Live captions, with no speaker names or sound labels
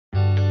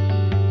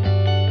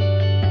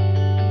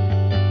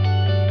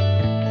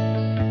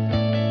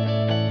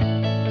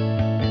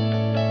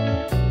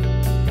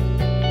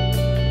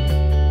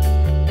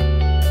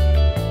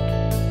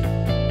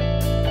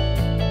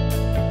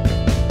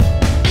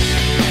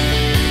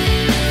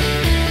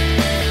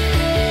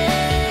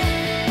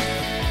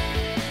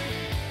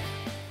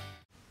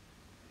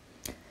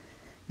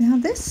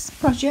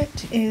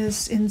project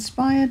is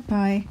inspired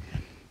by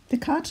the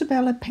Carta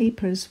Bella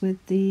papers with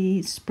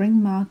the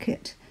spring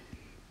market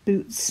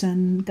boots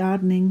and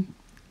gardening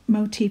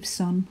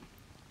motifs on.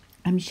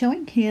 I'm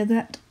showing here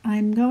that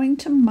I'm going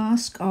to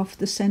mask off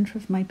the center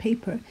of my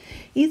paper,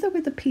 either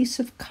with a piece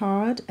of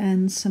card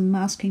and some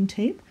masking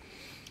tape,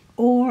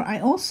 or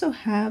I also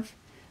have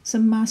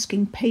some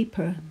masking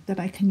paper that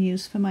I can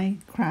use for my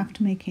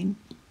craft making.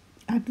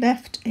 I've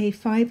left a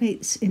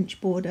 5/8 inch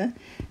border,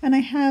 and I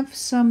have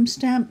some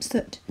stamps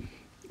that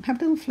have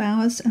little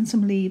flowers and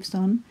some leaves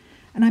on,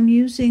 and I'm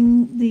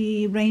using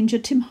the Ranger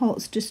Tim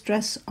Holtz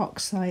Distress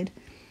Oxide.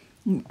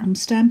 I'm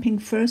stamping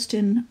first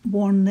in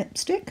worn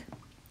lipstick,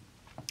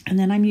 and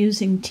then I'm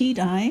using tea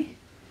dye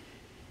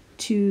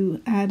to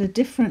add a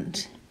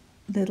different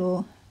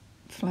little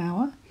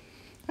flower.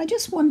 I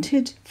just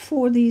wanted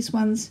for these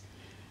ones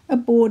a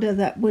border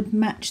that would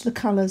match the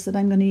colours that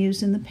I'm going to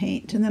use in the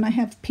paint. And then I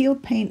have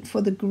peeled paint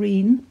for the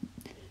green,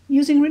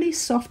 using really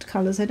soft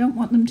colours. I don't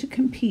want them to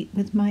compete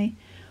with my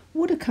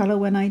watercolour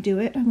when I do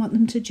it. I want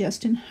them to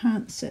just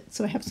enhance it.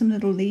 So I have some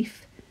little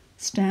leaf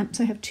stamps.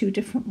 I have two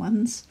different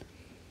ones,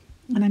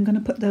 and I'm going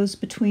to put those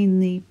between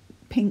the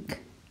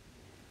pink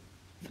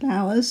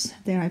flowers.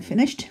 There, I've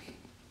finished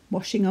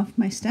washing off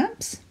my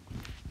stamps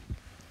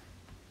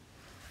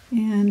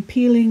and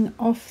peeling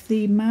off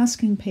the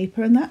masking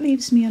paper, and that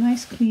leaves me a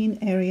nice clean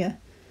area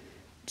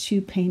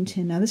to paint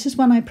in. Now this is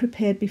one I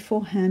prepared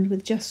beforehand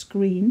with just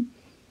green,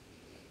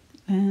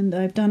 and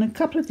I've done a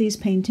couple of these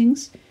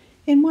paintings.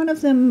 In one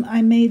of them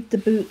I made the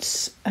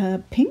boots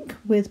pink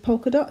with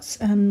polka dots,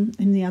 and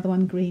in the other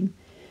one green.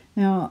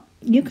 Now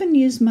you can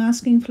use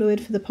masking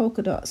fluid for the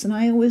polka dots, and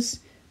I always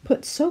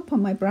put soap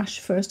on my brush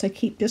first. I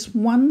keep just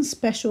one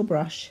special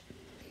brush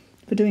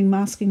for doing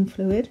masking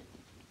fluid.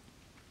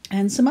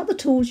 And some other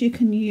tools you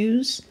can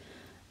use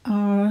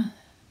are,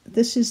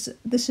 this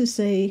is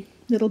a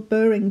little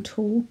burring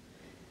tool.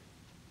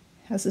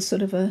 It has a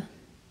sort of a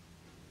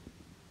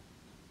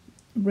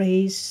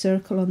raised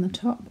circle on the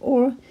top.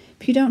 Or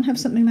if you don't have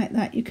something like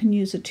that, you can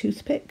use a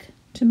toothpick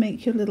to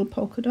make your little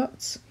polka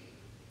dots.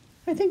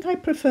 I think I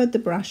preferred the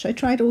brush. I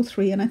tried all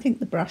three, and I think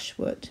the brush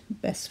worked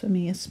best for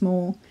me, a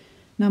small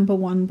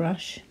 #1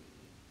 brush.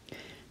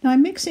 Now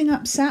I'm mixing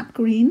up sap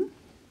green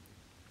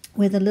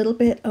with a little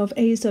bit of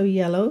azo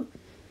yellow,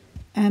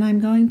 and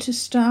I'm going to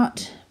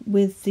start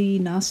with the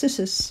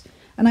narcissus,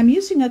 and I'm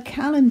using a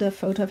calendar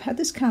photo. I've had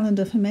this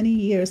calendar for many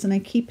years, and I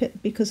keep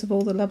it because of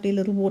all the lovely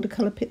little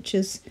watercolor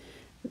pictures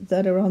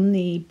that are on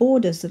the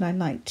borders that I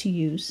like to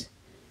use.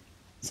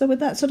 So with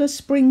that sort of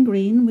spring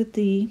green with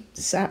the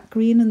sap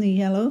green and the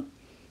yellow,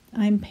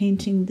 I'm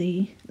painting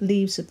the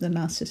leaves of the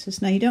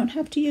narcissus. Now you don't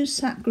have to use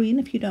sap green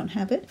if you don't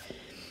have it.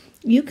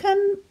 You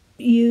can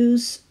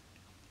use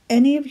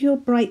any of your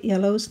bright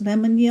yellows,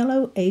 lemon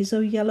yellow, azo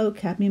yellow,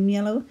 cadmium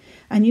yellow,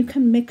 and you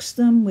can mix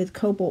them with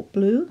cobalt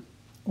blue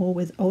or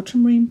with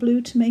ultramarine blue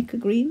to make a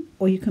green,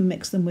 or you can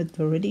mix them with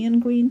viridian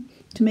green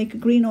to make a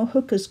green, or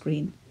hooker's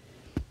green.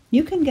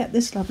 You can get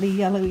this lovely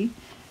yellowy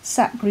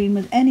sap green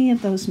with any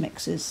of those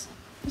mixes,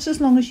 just as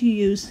long as you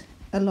use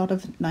a lot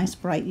of nice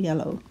bright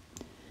yellow.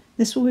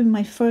 This will be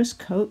my first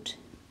coat,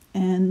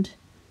 and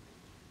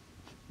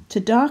to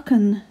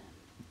darken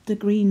the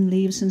green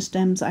leaves and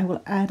stems, I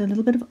will add a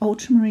little bit of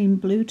ultramarine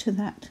blue to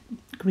that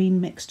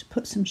green mix to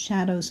put some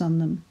shadows on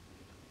them.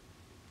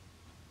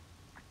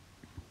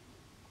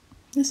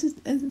 This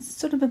is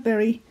sort of a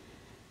very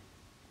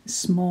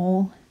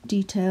small,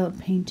 detailed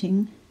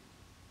painting.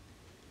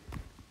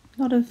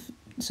 A lot of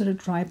sort of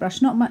dry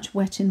brush, not much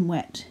wet in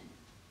wet.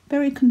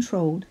 Very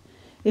controlled.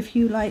 If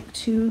you like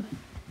to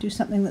do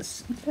something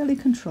that's fairly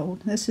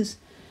controlled. This is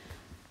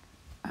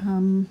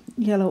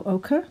yellow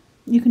ochre.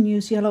 You can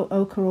use yellow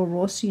ochre or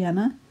raw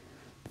sienna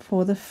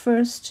for the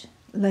first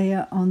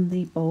layer on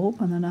the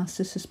bulb, on the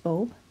narcissus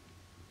bulb,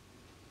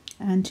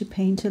 and to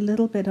paint a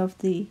little bit of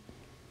the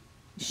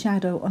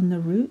shadow on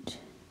the root.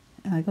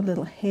 And I got a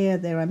little hair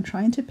there I'm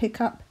trying to pick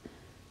up.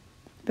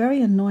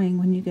 Very annoying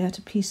when you get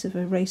a piece of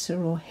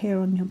eraser or hair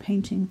on your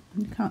painting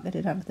and you can't get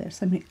it out of there.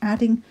 So I'm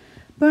adding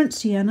burnt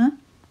sienna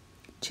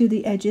to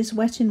the edges,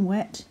 wet in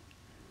wet,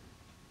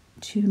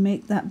 to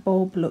make that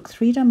bulb look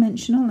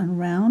three-dimensional and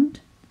round.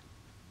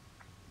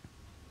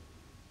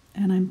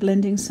 And I'm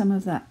blending some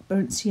of that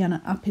burnt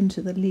sienna up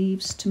into the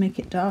leaves to make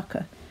it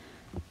darker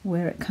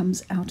where it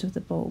comes out of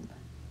the bulb.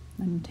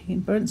 I'm taking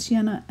burnt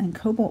sienna and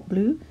cobalt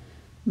blue,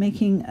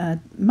 making a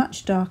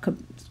much darker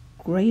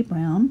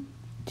grey-brown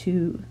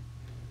to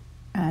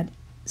add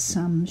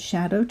some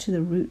shadow to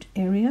the root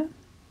area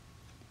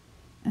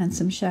and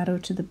some shadow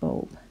to the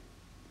bulb.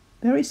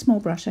 Very small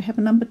brush. I have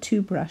a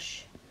 #2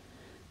 brush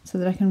so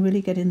that I can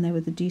really get in there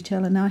with the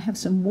detail, and now I have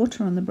some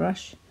water on the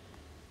brush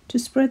to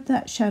spread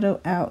that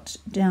shadow out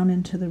down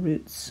into the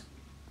roots.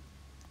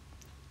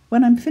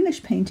 When I'm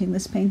finished painting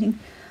this painting,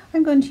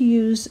 I'm going to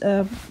use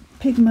a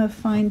Pigma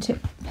fine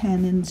tip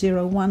pen in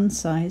 01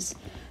 size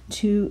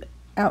to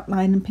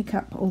outline and pick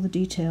up all the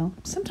detail.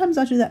 Sometimes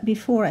I'll do that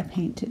before I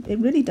paint it. It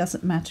really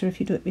doesn't matter if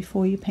you do it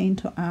before you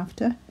paint or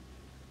after.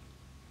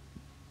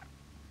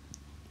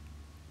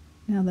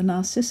 Now the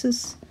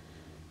narcissus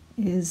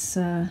is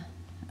a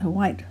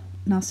white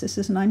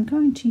narcissus, and I'm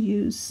going to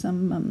use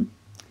some,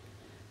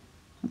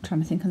 I'm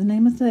trying to think of the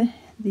name of the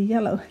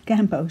yellow,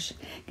 gamboge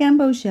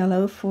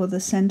yellow for the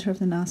centre of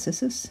the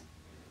narcissus,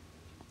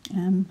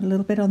 a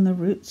little bit on the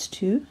roots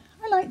too.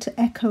 I like to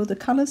echo the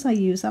colours I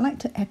use, I like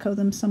to echo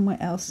them somewhere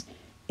else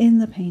in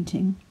the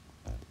painting.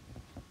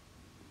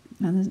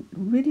 And there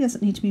really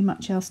doesn't need to be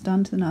much else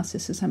done to the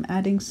narcissus. I'm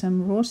adding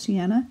some raw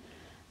sienna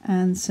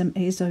and some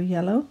azo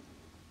yellow.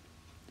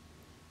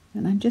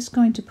 And I'm just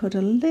going to put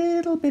a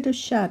little bit of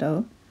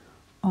shadow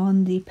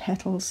on the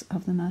petals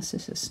of the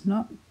narcissus.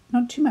 Not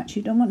too much.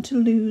 You don't want to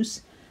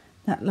lose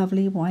that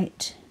lovely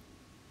white.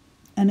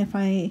 And if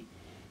I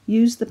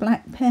use the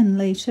black pen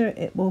later,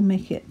 it will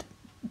make it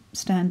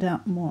stand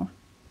out more.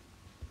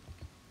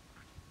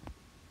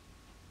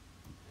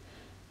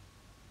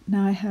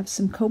 Now I have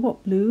some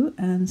cobalt blue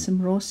and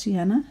some raw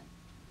sienna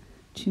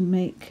to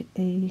make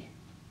a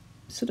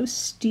sort of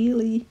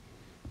steely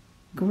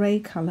grey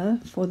colour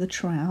for the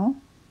trowel,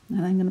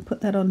 and I'm going to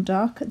put that on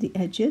dark at the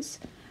edges,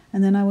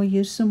 and then I will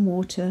use some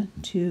water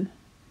to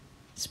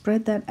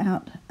spread that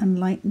out and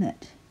lighten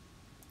it.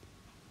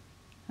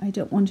 I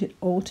don't want it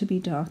all to be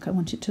dark, I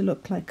want it to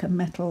look like a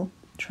metal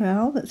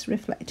trowel that's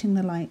reflecting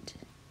the light.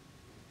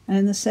 And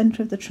in the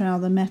centre of the trowel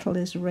the metal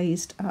is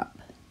raised up,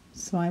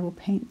 so I will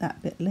paint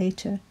that bit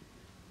later.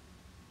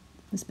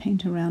 Let's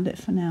paint around it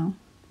for now.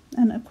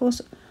 And of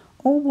course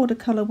all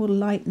watercolour will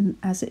lighten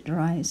as it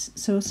dries,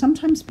 so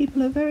sometimes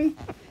people are very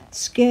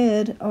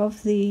scared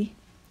of the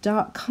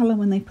dark colour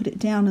when they put it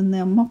down, and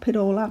they'll mop it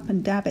all up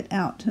and dab it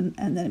out, and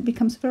then it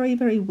becomes very,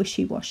 very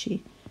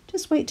wishy-washy.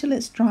 Just wait till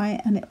it's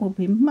dry and it will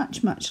be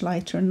much, much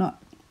lighter and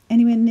not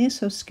anywhere near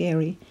so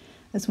scary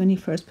as when you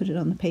first put it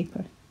on the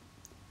paper.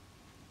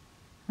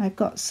 I've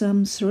got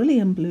some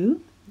cerulean blue.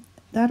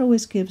 That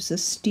always gives a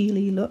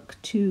steely look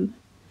to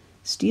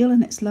steel,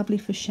 and it's lovely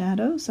for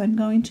shadows. I'm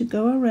going to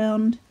go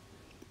around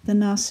the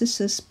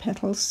narcissus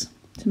petals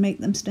to make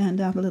them stand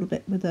out a little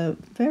bit with a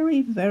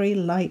very, very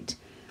light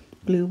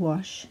blue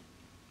wash.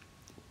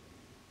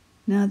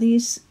 Now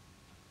these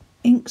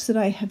inks that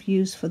I have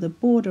used for the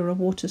border are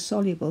water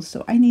soluble,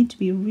 so I need to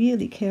be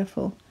really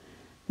careful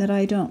that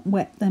I don't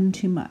wet them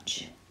too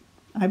much.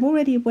 I've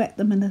already wet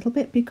them a little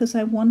bit because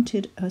I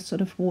wanted a sort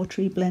of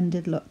watery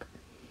blended look,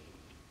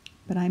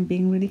 but I'm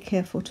being really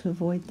careful to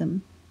avoid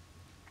them.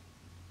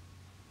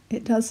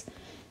 It does,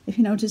 if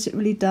you notice, it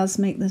really does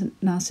make the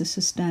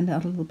narcissus stand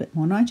out a little bit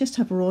more. Now I just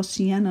have raw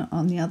sienna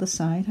on the other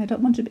side. I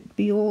don't want it to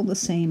be all the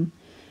same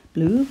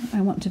blue.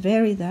 I want to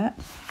vary that.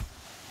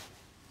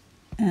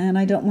 And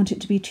I don't want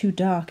it to be too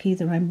dark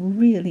either. I'm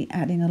really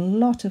adding a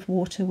lot of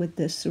water with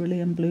this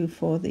cerulean blue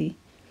for the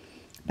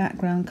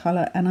background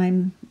colour, and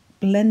I'm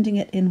blending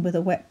it in with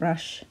a wet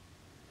brush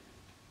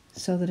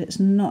so that it's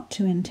not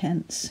too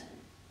intense.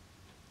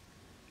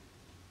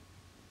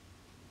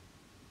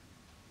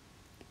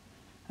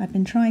 I've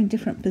been trying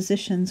different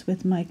positions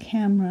with my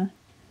camera,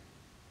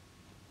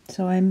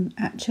 so I'm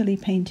actually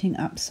painting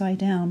upside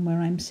down where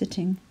I'm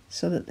sitting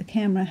so that the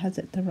camera has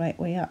it the right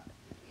way up.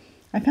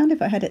 I found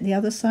if I had it the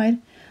other side,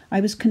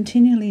 I was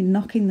continually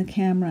knocking the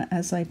camera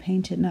as I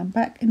painted. Now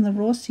back in the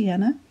raw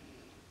sienna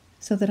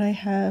so that I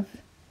have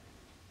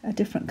a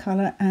different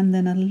colour, and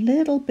then a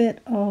little bit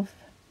of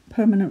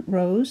permanent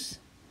rose,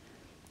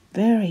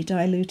 very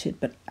diluted,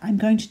 but I'm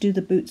going to do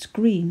the boots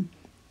green.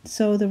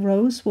 So the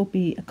rose will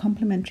be a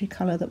complementary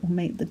colour that will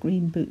make the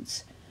green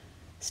boots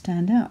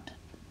stand out.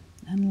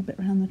 And a little bit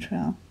around the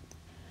trowel.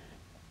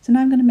 So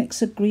now I'm going to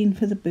mix a green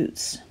for the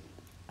boots.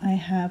 I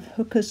have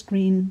Hooker's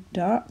Green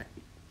Dark,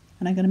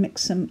 and I'm going to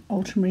mix some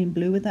Ultramarine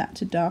Blue with that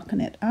to darken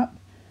it up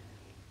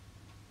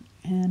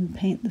and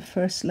paint the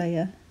first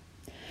layer.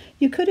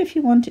 You could, if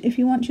you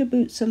want your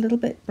boots a little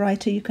bit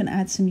brighter, you can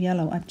add some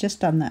yellow. I've just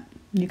done that.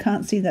 You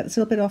can't see that, it's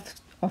a little bit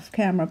off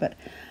camera, but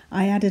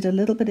I added a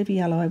little bit of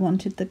yellow. I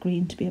wanted the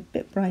green to be a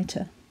bit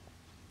brighter.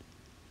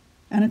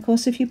 And of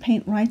course, if you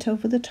paint right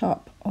over the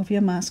top of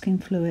your masking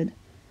fluid,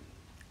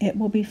 it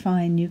will be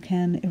fine. You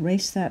can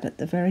erase that at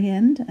the very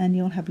end and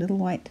you'll have little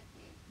white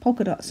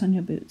polka dots on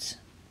your boots.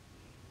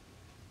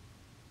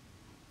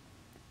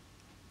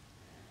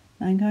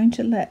 I'm going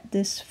to let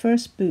this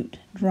first boot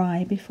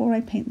dry before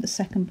I paint the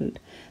second boot.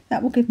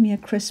 That will give me a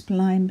crisp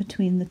line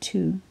between the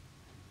two.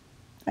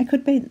 I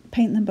could paint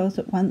them both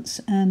at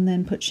once and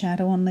then put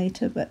shadow on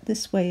later, but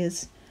this way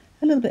is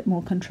a little bit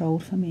more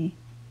controlled for me.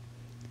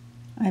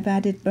 I've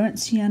added burnt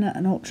sienna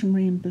and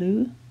ultramarine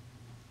blue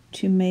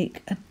to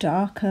make a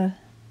darker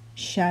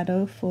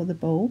shadow for the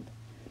bulb,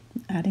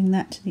 adding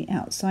that to the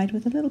outside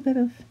with a little bit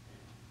of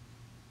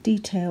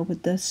detail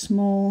with the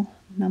small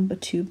number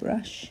 2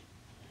 brush,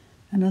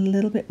 and a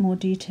little bit more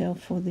detail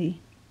for the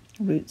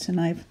roots. And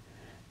I've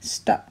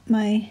stuck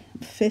my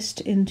fist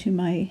into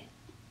my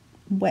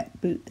wet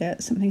boot there.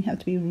 It's something you have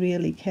to be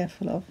really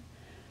careful of.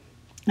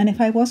 And if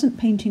I wasn't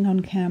painting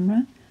on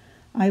camera,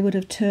 I would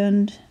have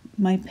turned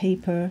my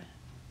paper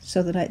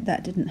so that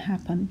that didn't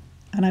happen,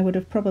 and I would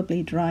have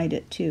probably dried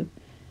it too.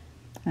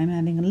 I'm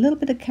adding a little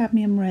bit of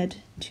cadmium red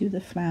to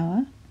the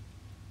flower.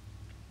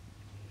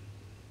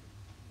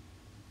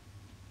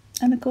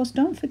 And of course,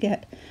 don't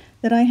forget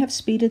that I have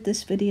speeded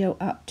this video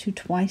up to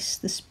twice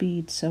the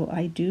speed, so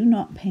I do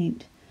not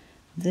paint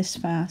this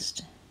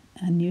fast,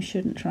 and you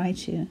shouldn't try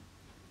to.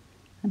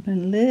 I'm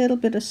putting a little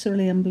bit of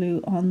cerulean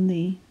blue on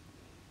the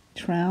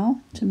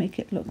trowel to make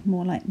it look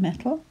more like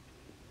metal.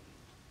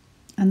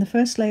 And the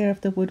first layer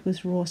of the wood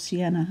was raw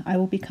sienna. I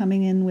will be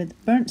coming in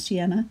with burnt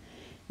sienna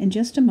in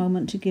just a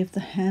moment to give the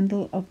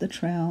handle of the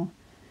trowel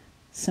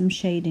some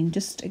shading,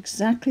 just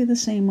exactly the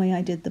same way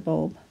I did the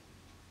bulb.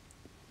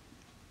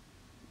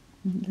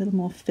 A little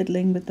more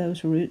fiddling with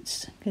those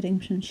roots,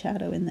 getting some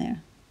shadow in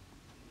there.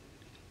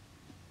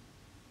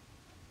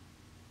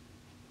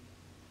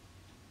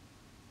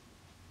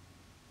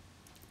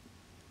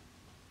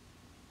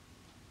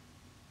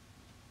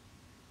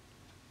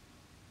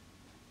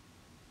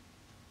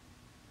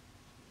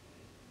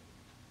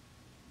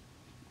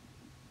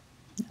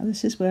 Now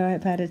this is where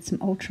I've added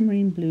some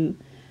ultramarine blue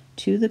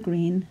to the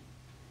green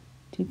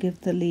to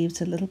give the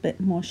leaves a little bit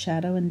more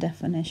shadow and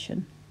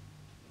definition.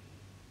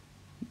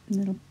 A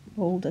little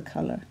bolder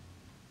color.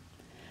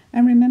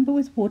 And remember,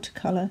 with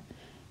watercolor,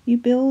 you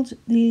build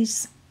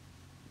these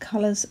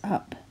colors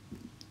up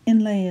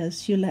in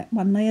layers. You let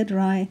one layer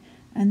dry,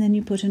 and then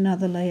you put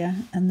another layer,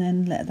 and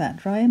then let that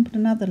dry and put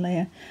another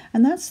layer.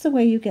 And that's the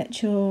way you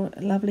get your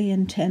lovely,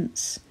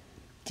 intense,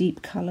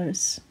 deep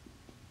colors,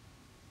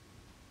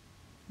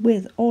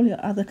 with all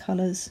your other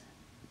colors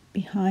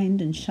behind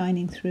and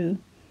shining through.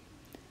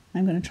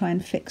 I'm going to try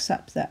and fix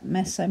up that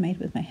mess I made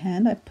with my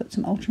hand. I put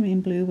some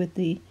ultramarine blue with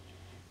the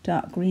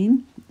dark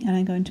green, and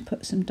I'm going to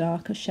put some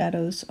darker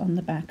shadows on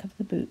the back of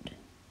the boot.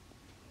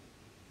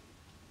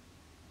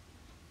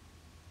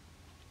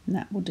 And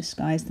that will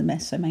disguise the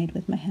mess I made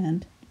with my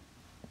hand.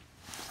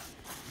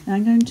 Now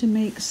I'm going to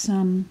make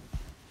some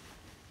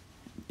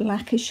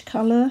blackish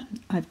color.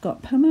 I've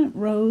got permanent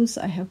rose,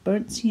 I have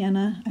burnt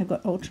sienna, I've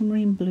got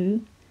ultramarine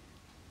blue,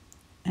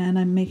 and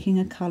I'm making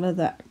a color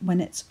that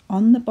when it's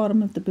on the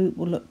bottom of the boot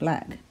will look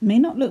black. It may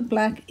not look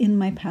black in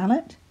my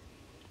palette,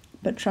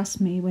 but trust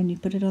me, when you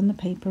put it on the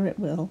paper it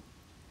will.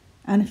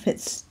 And if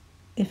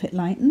it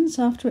lightens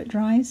after it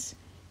dries,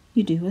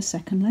 you do a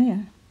second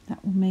layer.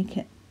 That will make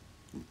it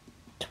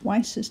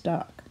twice as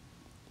dark.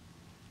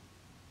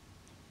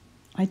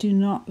 I do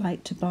not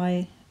like to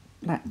buy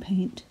black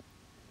paint.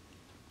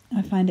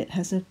 I find it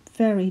has a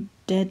very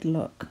dead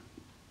look.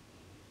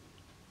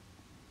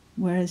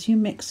 Whereas you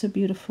mix a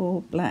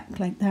beautiful black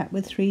like that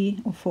with 3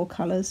 or 4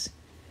 colors,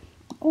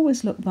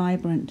 always look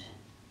vibrant.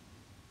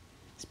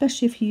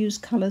 Especially if you use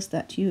colors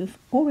that you've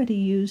already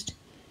used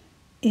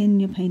in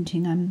your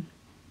painting. I'm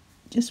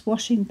just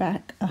washing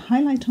back a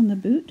highlight on the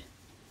boot,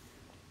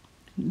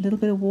 a little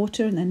bit of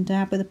water, and then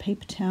dab with a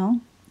paper towel,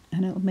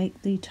 and it'll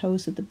make the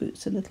toes of the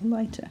boots a little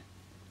lighter.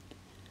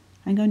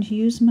 I'm going to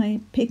use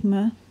my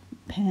Pigma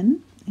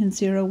pen in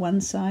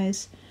 01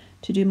 size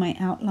to do my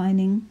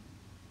outlining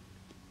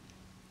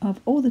of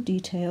all the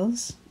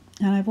details,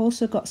 and I've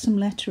also got some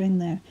lettering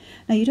there.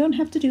 Now you don't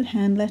have to do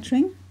hand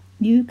lettering.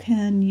 You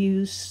can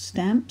use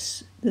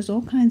stamps. There's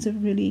all kinds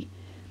of really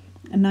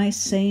nice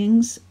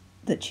sayings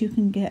that you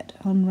can get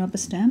on rubber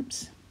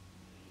stamps.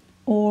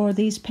 Or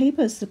these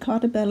papers, the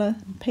Carta Bella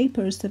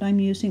papers that I'm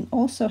using,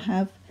 also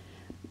have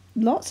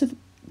lots of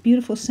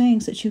beautiful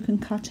sayings that you can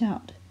cut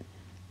out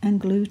and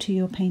glue to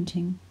your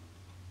painting.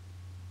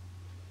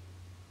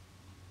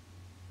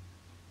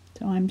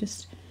 So I'm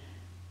just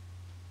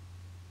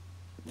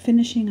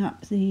finishing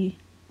up the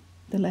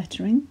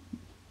lettering.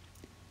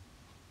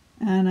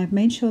 And I've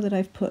made sure that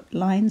I've put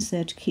lines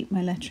there to keep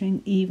my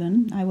lettering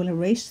even. I will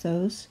erase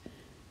those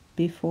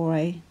before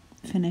I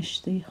finish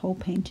the whole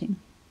painting.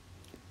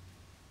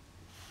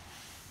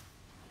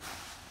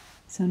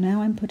 So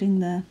now I'm putting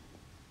the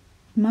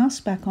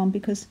mask back on,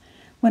 because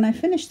when I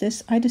finished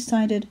this I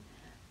decided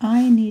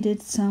I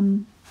needed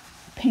some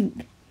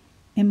pink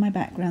in my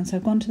background. So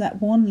I've gone to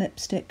that worn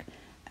lipstick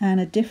and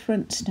a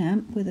different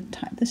stamp with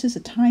this is a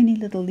tiny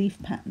little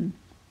leaf pattern.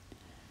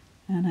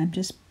 And I'm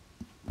just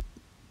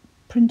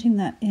printing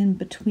that in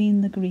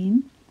between the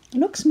green. It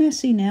looks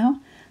messy now,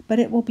 but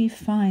it will be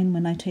fine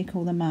when I take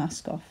all the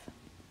mask off.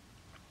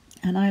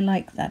 And I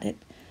like that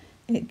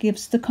it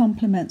gives the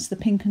complements, the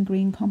pink and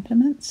green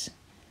complements,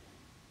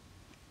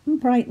 and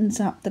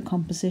brightens up the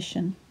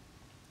composition.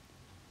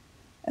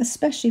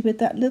 Especially with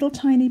that little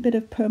tiny bit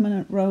of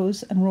permanent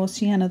rose and raw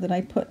sienna that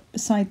I put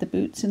beside the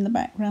boots in the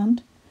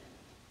background.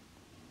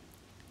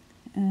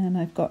 And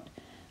I've got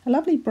a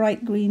lovely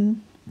bright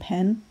green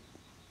pen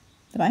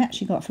that I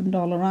actually got from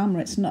Dollarama.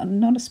 It's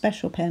not a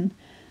special pen.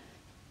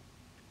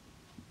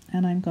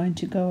 And I'm going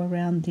to go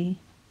around the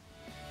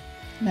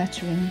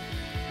lettering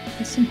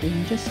with some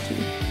green just to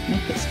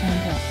make it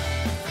stand out.